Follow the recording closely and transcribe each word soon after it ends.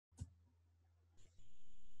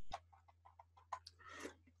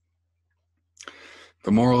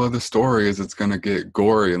The moral of the story is it's gonna get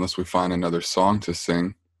gory unless we find another song to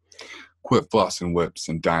sing. Quit flossing whips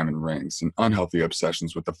and diamond rings and unhealthy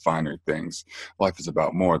obsessions with the finer things. Life is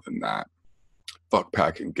about more than that. Fuck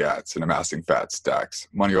packing gats and amassing fat stacks.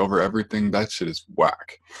 Money over everything, that shit is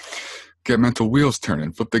whack. Get mental wheels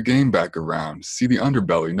turning, flip the game back around. See the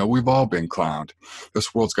underbelly, know we've all been clowned.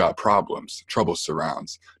 This world's got problems, trouble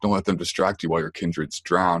surrounds. Don't let them distract you while your kindreds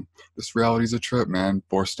drown. This reality's a trip, man,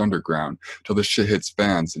 forced underground, till the shit hits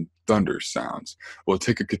fans and thunder sounds. Will it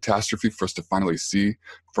take a catastrophe for us to finally see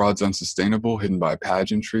fraud's unsustainable, hidden by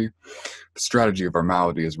pageantry? The strategy of our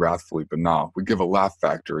malady is wrathfully banal. We give a laugh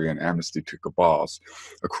factory and amnesty to cabals,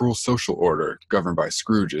 a cruel social order governed by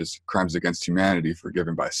scrooges, crimes against humanity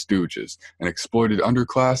forgiven by stooges, an exploited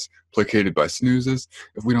underclass placated by snoozes.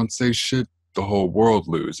 If we don't say shit, the whole world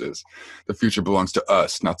loses. The future belongs to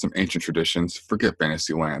us, not some ancient traditions. Forget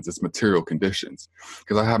fantasy lands, it's material conditions.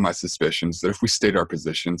 Because I have my suspicions that if we state our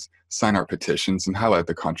positions, sign our petitions, and highlight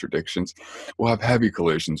the contradictions, we'll have heavy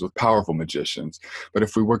collisions with powerful magicians. But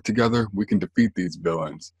if we work together, we can defeat these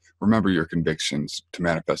villains. Remember your convictions to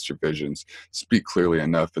manifest your visions. Speak clearly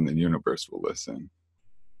enough, and the universe will listen.